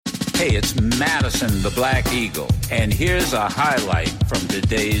Hey, it's Madison, the Black Eagle, and here's a highlight from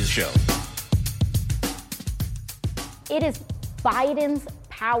today's show. It is Biden's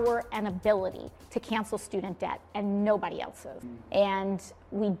power and ability to cancel student debt and nobody else's. And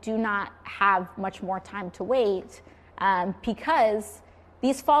we do not have much more time to wait because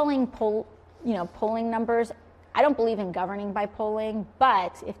these falling polling numbers, I don't believe in governing by polling,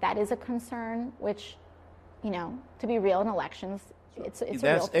 but if that is a concern, which, to be real in elections, it's a real thing.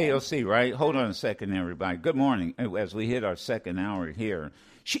 That's AOC, right? Hold on a second, everybody. Good morning. As we hit our second hour here,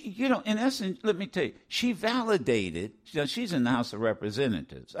 she, in essence, let me tell you, she validated. She's in the House of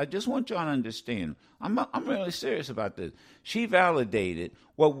Representatives. I just want y'all to understand. I'm really serious about this. She validated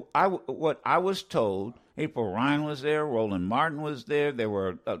what I was told. April Ryan was there. Roland Martin was there. There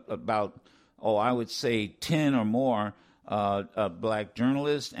were about, I would say 10 or more black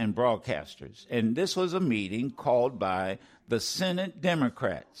journalists and broadcasters. And this was a meeting called by the Senate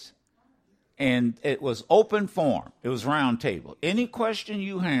Democrats. And it was open forum. It was round table. Any question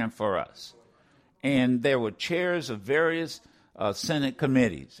you have for us. And there were chairs of various Senate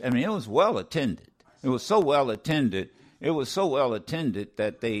committees. I mean, it was well attended. It was so well attended. It was so well attended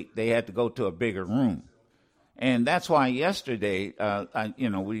that they had to go to a bigger room. And that's why yesterday,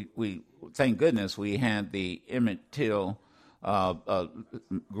 we thank goodness we had the Emmett Till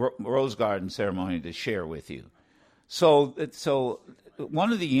Rose Garden ceremony to share with you. So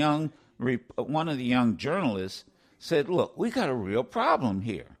one of the young journalists said, "Look, we got a real problem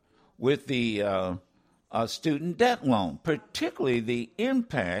here with the student debt loan, particularly the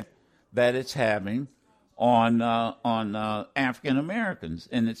impact that it's having on African Americans,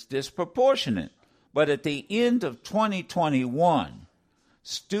 and it's disproportionate. But at the end of 2021,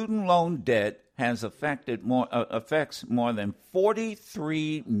 student loan debt has affects more than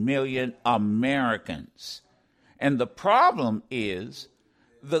 43 million Americans, and the problem is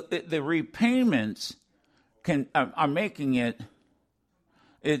the repayments are making it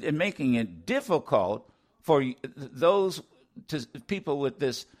difficult for those people with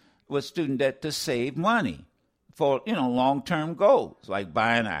student debt to save money for long-term goals like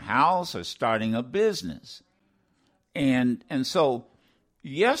buying a house or starting a business. And so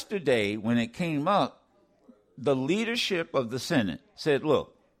yesterday when it came up, the leadership of the Senate said,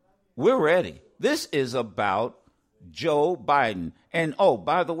 "Look, we're ready. This is about Joe Biden." And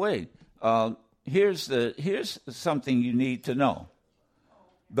by the way, here's something you need to know.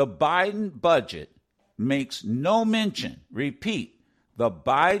 The Biden budget makes no mention. Repeat, the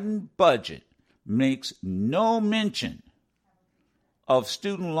Biden budget makes no mention of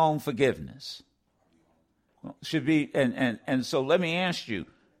student loan forgiveness. Should be and so let me ask you.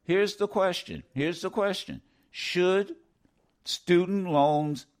 Here's the question. Should student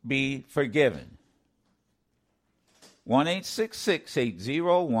loans be forgiven?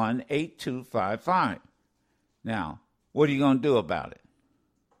 1-866-801-8255. Now, what are you going to do about it?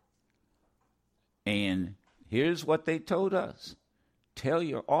 And here's what they told us. Tell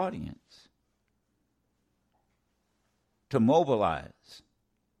your audience to mobilize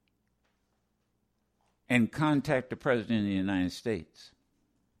and contact the President of the United States.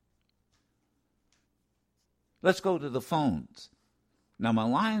 Let's go to the phones. Now, my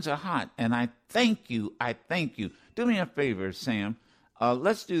lines are hot, and I thank you. Do me a favor, Sam.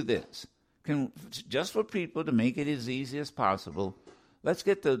 Let's do this. Just for people to make it as easy as possible, let's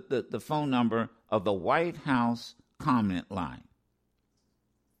get the phone number of the White House comment line.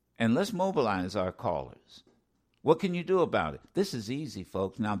 And let's mobilize our callers. What can you do about it? This is easy,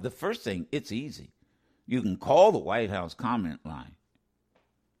 folks. Now, the first thing, it's easy. You can call the White House comment line.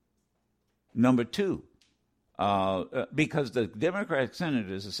 Number two, because the Democratic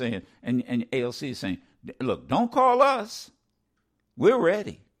senators are saying, and AOC is saying, look, don't call us. We're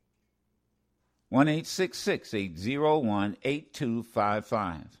ready.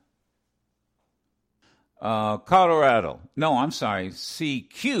 1-866-801-8255. Colorado. No, I'm sorry.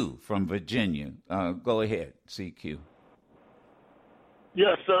 CQ from Virginia. Go ahead, CQ.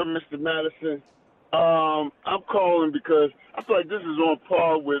 Yes, sir, Mr. Madison. I'm calling because I feel like this is on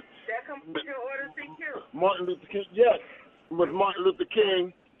par with Martin Luther King. Yes, with Martin Luther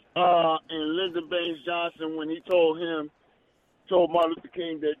King and Lyndon Baines Johnson when he told Martin Luther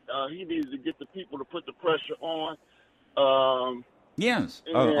King that he needed to get the people to put the pressure on. Yes,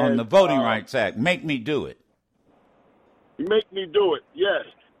 on the Voting Rights Act. Make me do it. Make me do it, yes.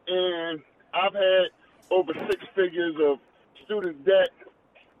 And I've had over 6 figures of student debt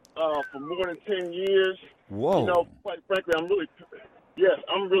for more than 10 years. Whoa. Quite frankly, I'm really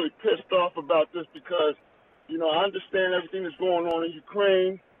pissed off about this because, I understand everything that's going on in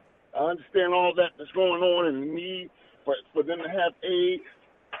Ukraine. I understand all that's going on and the need for them to have aid.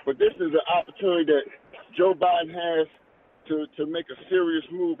 But this is an opportunity that Joe Biden has to make a serious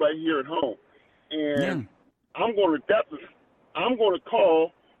move right here at home. And I'm going to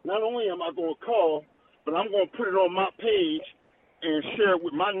call. Not only am I going to call, but I'm going to put it on my page and share it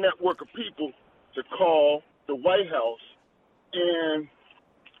with my network of people to call the White House. And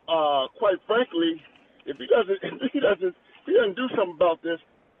quite frankly, if he doesn't do something about this,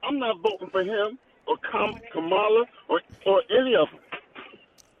 I'm not voting for him or Kamala or any of them.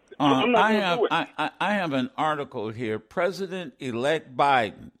 I have an article here. President-elect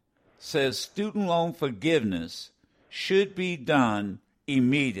Biden says student loan forgiveness should be done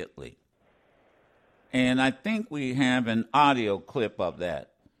immediately. And I think we have an audio clip of that.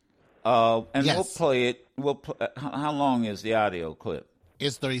 And yes. We'll play it. How long is the audio clip?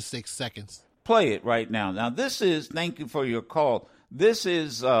 It's 36 seconds. Play it right now. Now, thank you for your call. This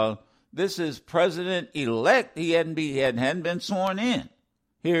is President-elect. He hadn't been sworn in.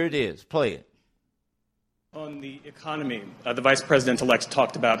 Here it is. Play it. On the economy, the Vice President-elect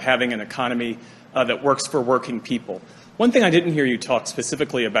talked about having an economy that works for working people. One thing I didn't hear you talk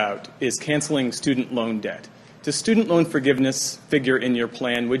specifically about is canceling student loan debt. Does student loan forgiveness figure in your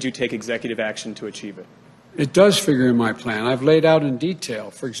plan? Would you take executive action to achieve it? It does figure in my plan. I've laid out in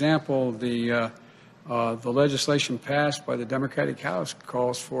detail. For example, the legislation passed by the Democratic House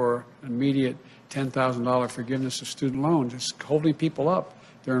calls for immediate $10,000 forgiveness of student loans. It's holding people up.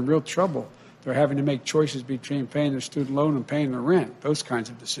 They're in real trouble. They're having to make choices between paying their student loan and paying their rent, those kinds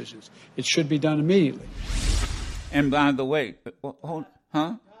of decisions. It should be done immediately. And by the way,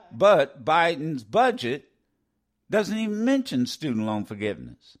 but Biden's budget doesn't even mention student loan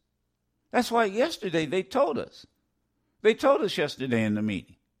forgiveness. That's why yesterday they told us. They told us yesterday in the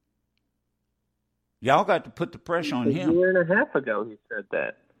meeting. Y'all got to put the pressure on him. A year and a half ago he said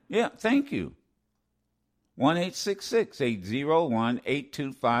that. Yeah, thank you.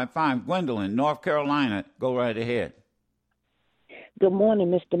 1-866-801-8255. Gwendolyn, North Carolina, go right ahead. Good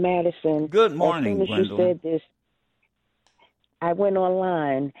morning, Mr. Madison. Good morning, as soon as Gwendolyn. You said this, I went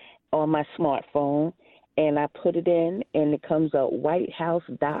online on my smartphone, and I put it in, and it comes up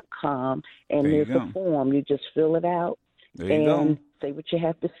whitehouse.com, and there's a form. You just fill it out and say what you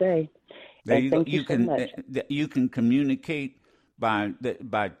have to say. There you go. Thank you so much. You can communicate by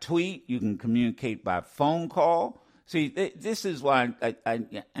tweet. You can communicate by phone call. See, this is why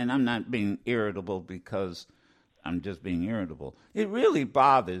and I'm not being irritable because I'm just being irritable. It really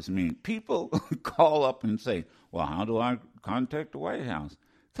bothers me. People call up and say, well, how do I contact the White House?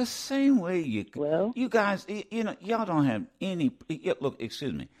 The same way you guys, y'all don't have any, look,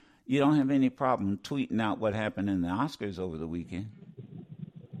 excuse me, you don't have any problem tweeting out what happened in the Oscars over the weekend.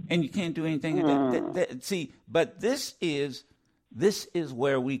 And you can't do anything. See, but this is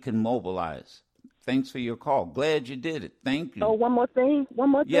where we can mobilize. Thanks for your call. Glad you did it. Thank you. Oh, one more thing.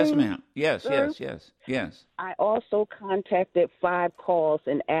 Yes, ma'am. Yes, sir? yes. I also contacted 5 Calls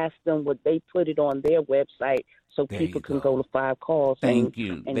and asked them would they put it on their website so people can go to 5 Calls. Thank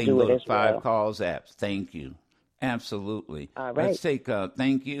you. And they do can go it to as 5 well. Calls apps. Thank you. Absolutely. All right. Let's take.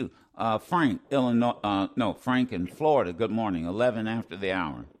 Thank you, Frank, Illinois. Frank in Florida. Good morning. 11 after the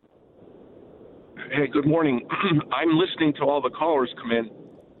hour. Hey, good morning. I'm listening to all the callers come in,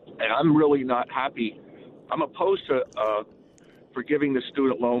 and I'm really not happy. I'm opposed to forgiving the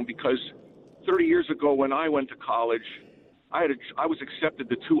student loan because 30 years ago when I went to college, I was accepted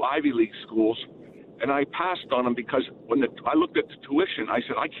to 2 Ivy League schools, and I passed on them because when I looked at the tuition, I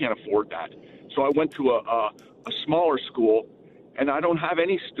said, I can't afford that. So I went to a smaller school, and I don't have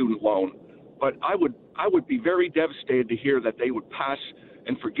any student loan. But I would be very devastated to hear that they would pass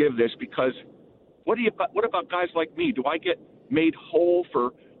and forgive this because what about guys like me? Do I get made whole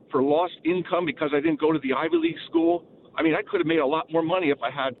for lost income because I didn't go to the Ivy League school? I mean, I could have made a lot more money if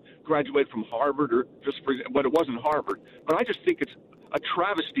I had graduated from Harvard but it wasn't Harvard. But I just think it's a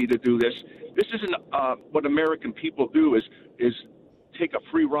travesty to do this. This isn't what American people do is take a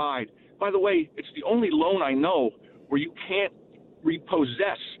free ride. By the way, it's the only loan I know where you can't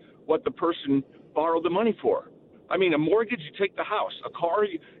repossess what the person borrowed the money for. I mean, a mortgage, you take the house. A car,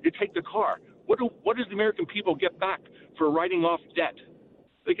 you take the car. What does the American people get back for writing off debt?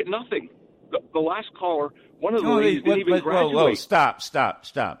 They get nothing. The last caller, one of the ladies didn't even graduate. Whoa, stop.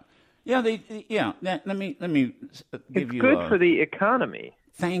 Yeah, let me give you. It's good for the economy.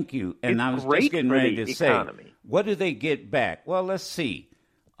 Thank you. And it's I was great just getting ready to economy. Say, what do they get back? Well, let's see.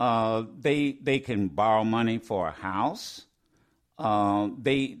 They can borrow money for a house. First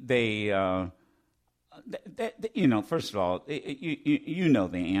of all, you know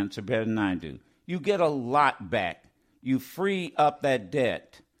the answer better than I do. You get a lot back. You free up that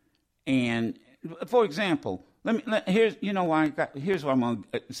debt. And, for example, Here's what I'm going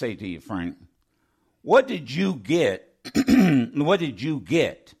to say to you, Frank. What did you get? What did you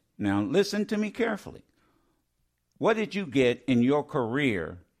get? Now, listen to me carefully. What did you get in your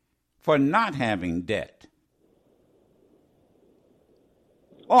career for not having debt?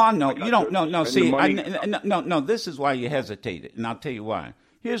 Oh, no, you don't. No. See, no. This is why you hesitated, and I'll tell you why.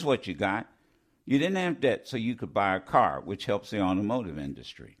 Here's what you got. You didn't have debt, so you could buy a car, which helps the automotive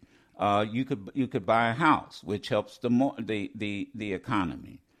industry. You could buy a house, which helps the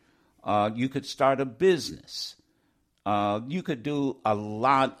economy. You could start a business. You could do a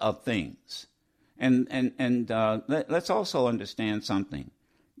lot of things, and let's also understand something.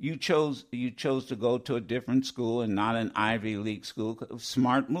 You chose to go to a different school and not an Ivy League school.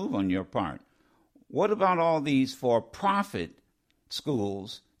 Smart move on your part. What about all these for-profit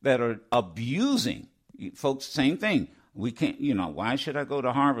schools that are abusing folks? Same thing. We can't. Why should I go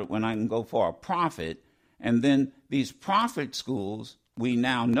to Harvard when I can go for a profit? And then these profit schools, we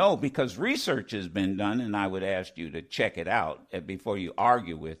now know because research has been done, and I would ask you to check it out before you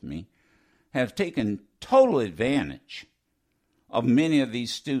argue with me, have taken total advantage of many of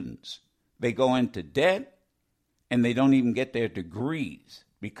these students. They go into debt, and they don't even get their degrees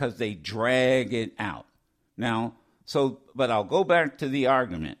because they drag it out. Now, but I'll go back to the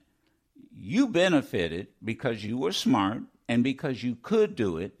argument. You benefited because you were smart and because you could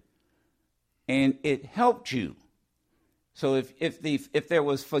do it, and it helped you. So if there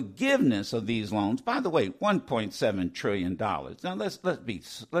was forgiveness of these loans, by the way, $1.7 trillion. Now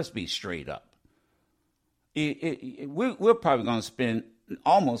let's be straight up. We're probably going to spend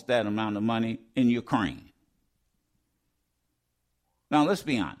almost that amount of money in Ukraine. Now let's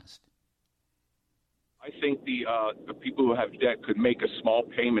be honest. I think the people who have debt could make a small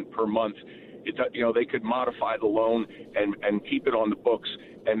payment per month. They could modify the loan and keep it on the books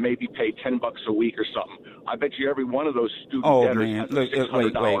and maybe pay $10 a week or something. I bet you every one of those student debtors has a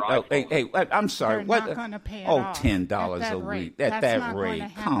 $600 iPhone. Hey, I'm sorry. They're not going to pay it off. $10 a week. At that rate,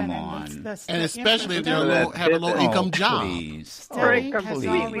 come on. And especially if they have a low-income job. Please. Frank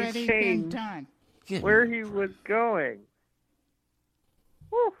completely changed where he was going.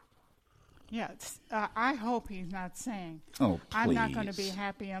 Whew. Yeah, I hope he's not saying, I'm not going to be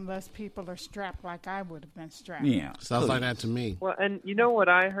happy unless people are strapped like I would have been strapped. Yeah. Sounds like that to me. Well, and you know what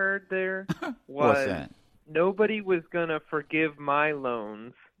I heard there was nobody was going to forgive my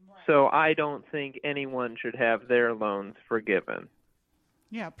loans, so I don't think anyone should have their loans forgiven.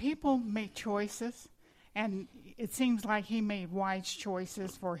 Yeah, people make choices, and it seems like he made wise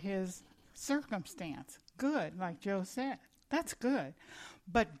choices for his circumstance. Good, like Joe said. That's good.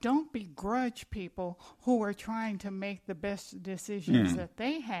 But don't begrudge people who are trying to make the best decisions that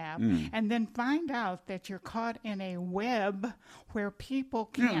they have and then find out that you're caught in a web where people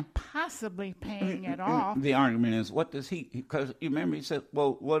can't possibly paying it off. The argument is, what does because you remember he said,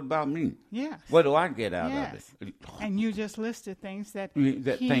 well, what about me? Yes. What do I get out of it? And you just listed things that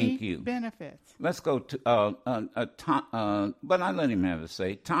thank you. benefits. Let's go to, but I let him have a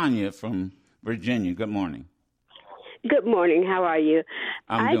say. Tanya from Virginia, good morning. Good morning. How are you?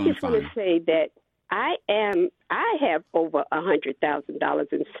 I just want to say that I have over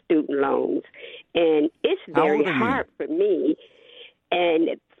 $100,000 in student loans, and it's very hard for me.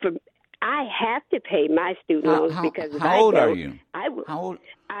 And I have to pay my student loans because how old are you? I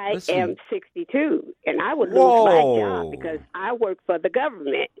am 62, and I would lose my job because I work for the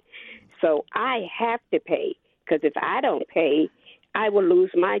government. So I have to pay because if I don't pay, I will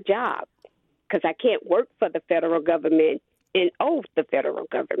lose my job. Because I can't work for the federal government and owe the federal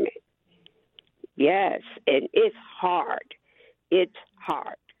government. Yes, and it's hard. It's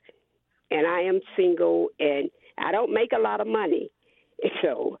hard. And I am single, and I don't make a lot of money.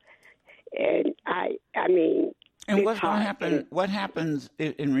 So, and I mean, and what's going to happen? What happens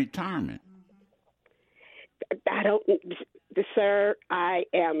in retirement? I don't, sir.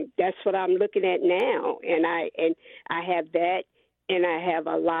 That's what I'm looking at now, and I have that, and I have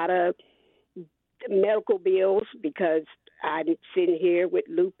a lot of medical bills because I'm sitting here with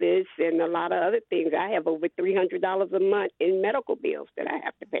lupus and a lot of other things. I have over $300 a month in medical bills that I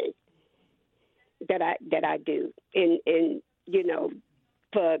have to pay. That I do, and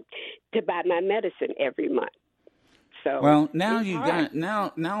to buy my medicine every month. So well, now you got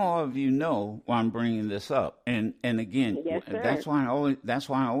now all of you know why I'm bringing this up, and again, yes, sir. that's why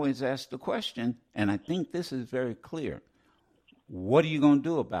I always ask the question, and I think this is very clear. What are you going to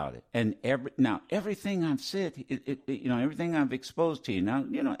do about it? And everything I've said, everything I've exposed to you now,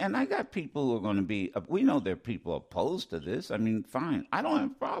 and I got people who are going to be. We know there are people opposed to this. I mean, fine, I don't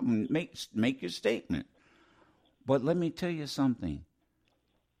have a problem. Make your statement, but let me tell you something.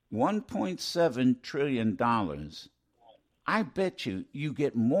 $1.7 trillion, I bet you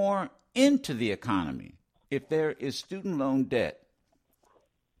get more into the economy if there is student loan debt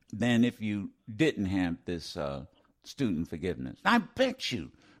than if you didn't have this student forgiveness. I bet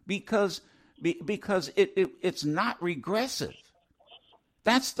you, because it's not regressive.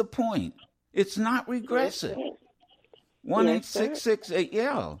 That's the point. It's not regressive.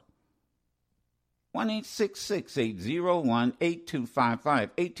 1-866-8 1-866-801-8255.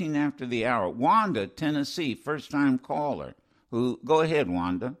 18 after the hour. Wanda, Tennessee, first time caller. Go ahead,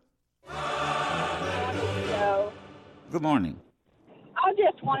 Wanda. Hello. Good morning. I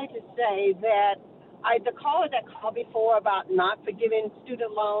just wanted to say that the caller that called before about not forgiving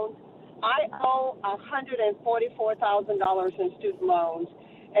student loans, I owe $144,000 in student loans.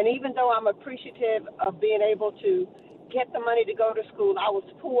 And even though I'm appreciative of being able to get the money to go to school, I was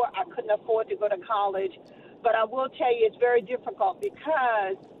poor. I couldn't afford to go to college. But I will tell you it's very difficult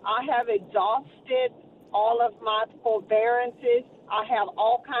because I have exhausted all of my forbearances. I have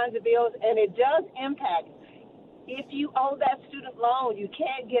all kinds of bills, and it does impact. If you owe that student loan, you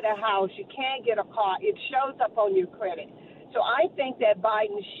can't get a house, you can't get a car. It shows up on your credit. So I think that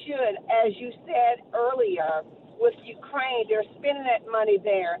Biden should, as you said earlier, with Ukraine, they're spending that money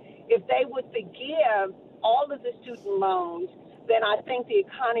there. If they would forgive all of the student loans, then I think the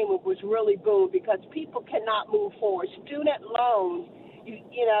economy was really boom because people cannot move forward. Student loans, they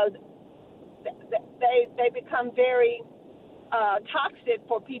become very toxic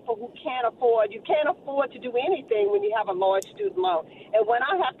for people who can't afford. You can't afford to do anything when you have a large student loan. And when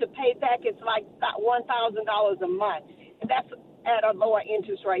I have to pay back, it's like $1,000 a month. And that's at a lower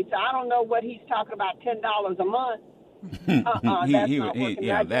interest rate. So I don't know what he's talking about, $10 a month. That's not working.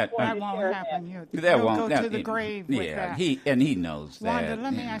 That won't happen. You'll go to the grave with that. He knows that. Wanda,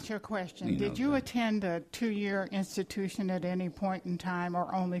 let me ask you a question. Did you attend a 2-year institution at any point in time,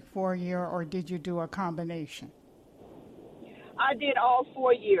 or only 4-year, or did you do a combination? I did all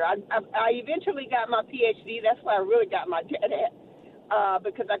 4 years. I eventually got my PhD. That's why I really got my debt at,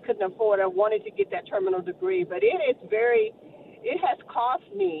 because I couldn't afford it. I wanted to get that terminal degree. But it has cost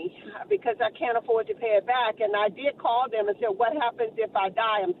me because I can't afford to pay it back. And I did call them and said, what happens if I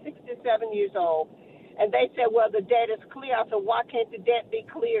die? I'm 67 years old. And they said, well, the debt is clear. I said, why can't the debt be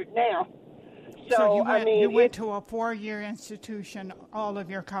cleared now? So you went to a 4-year institution all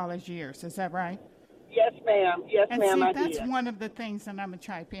of your college years. Is that right? Yes, ma'am. Yes, ma'am, I did. That's one of the things that I'm going to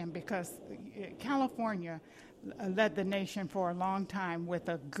chime in because California led the nation for a long time with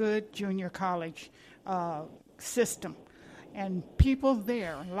a good junior college system. And people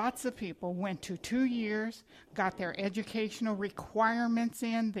there, lots of people, went to 2 years, got their educational requirements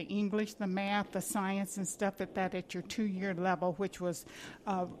in, the English, the math, the science, and stuff at your 2-year level, which was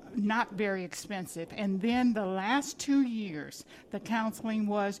not very expensive. And then the last 2 years, the counseling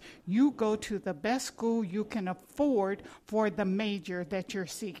was you go to the best school you can afford for the major that you're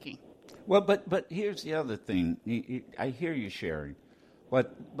seeking. Well, but here's the other thing. I hear you, Sherry,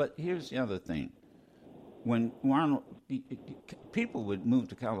 but here's the other thing. When people would move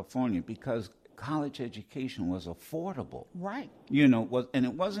to California because college education was affordable. Right. And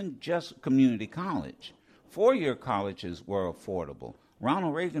it wasn't just community college. 4-year colleges were affordable.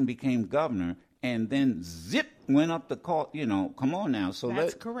 Ronald Reagan became governor and then zip went up the cost, come on now. So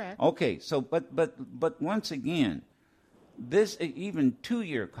that's correct. Okay, so but once again, this even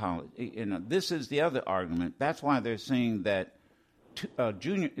 2-year college, this is the other argument. That's why they're saying that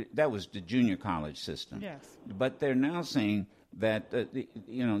that was the junior college system. Yes. But they're now saying that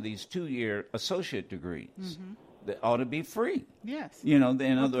these 2-year associate degrees that ought to be free. Yes. In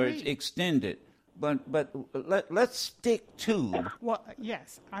other words, extended. But let's stick to. Well,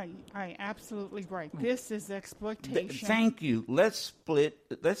 yes, I absolutely right. This is exploitation. Thank you. Let's split.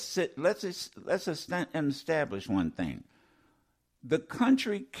 Let's establish one thing. The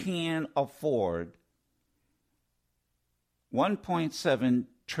country can afford $1.7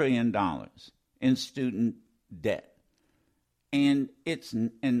 trillion in student debt, and it's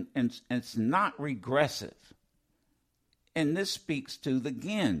not regressive. And this speaks to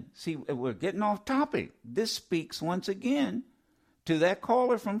see, we're getting off topic. This speaks once again to that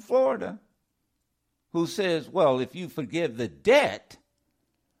caller from Florida who says, "Well, if you forgive the debt,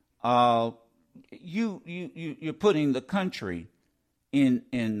 you're putting the country in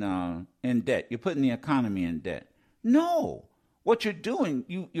debt. You're putting the economy in debt." No, what you're doing,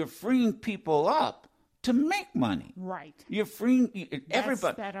 you're freeing people up to make money. Right. You're freeing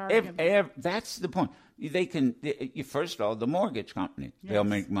everybody. That's the point. They can. First of all, the mortgage company, they'll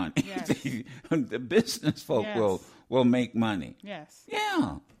make money. Yes. The business folk will make money. Yes.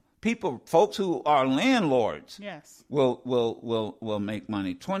 Yeah. folks who are landlords, yes, will make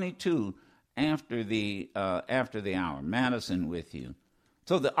money. 22 after the hour. Madison with you.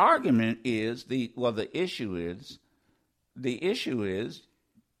 So the argument is the issue is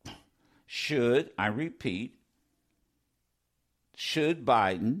should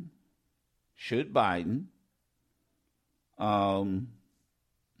Biden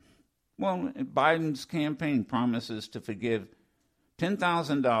Biden's campaign promises to forgive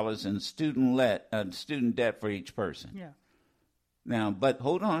 $10,000 in student debt for each person. Yeah. Now, but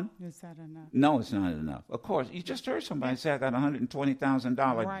hold on. Is that enough? No, it's not enough. Of course, you just heard somebody say I got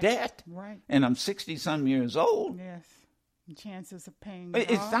 $120,000 debt, and I'm 60-some years old. Yes. And chances of paying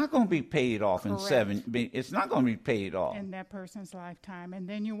it off. Not going to be paid off in 7. It's not going to be paid off in that person's lifetime, and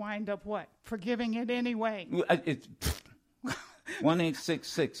then you wind up what? Forgiving it anyway. It's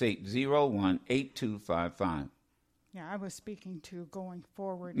 1-866-801-8255. Yeah, I was speaking to going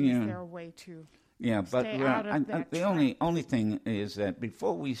forward. Is there a way to? Yeah, but the only thing is that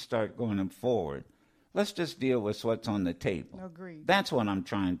before we start going forward, let's just deal with what's on the table. Agreed. That's what I'm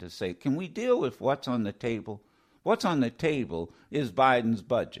trying to say. Can we deal with what's on the table? What's on the table is Biden's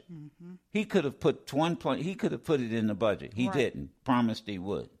budget. Mm-hmm. He could have put he could have put it in the budget. He didn't. Promised he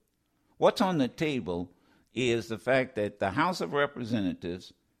would. What's on the table is the fact that the House of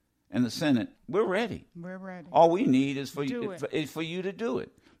Representatives and the Senate, we're ready. We're ready. All we need is for you to do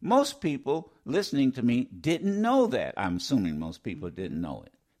it. Most people listening to me didn't know that. I'm assuming most people didn't know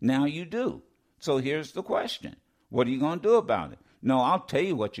it. Now you do. So here's the question. What are you going to do about it? No, I'll tell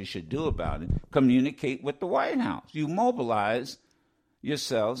you what you should do about it. Communicate with the White House. You mobilize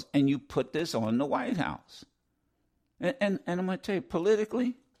yourselves and you put this on the White House. And I'm going to tell you,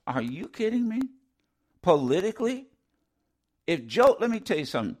 politically, are you kidding me? Politically? Let me tell you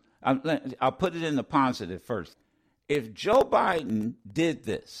something. I'll put it in the positive first. If Joe Biden did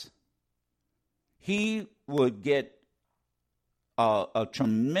this, he would get a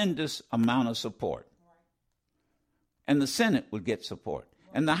tremendous amount of support. And the Senate would get support.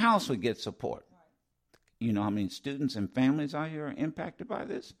 And the House would get support. You know how many students and families out here are impacted by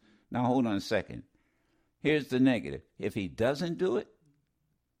this? Now, hold on a second. Here's the negative. If he doesn't do it,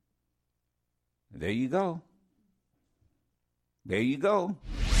 there you go. There you go.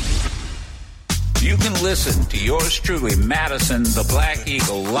 You can listen to yours truly, Madison the Black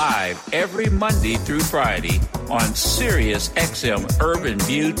Eagle, live every Monday through Friday on Sirius XM Urban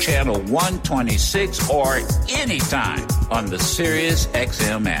View Channel 126 or anytime on the Sirius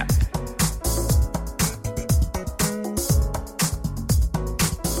XM app.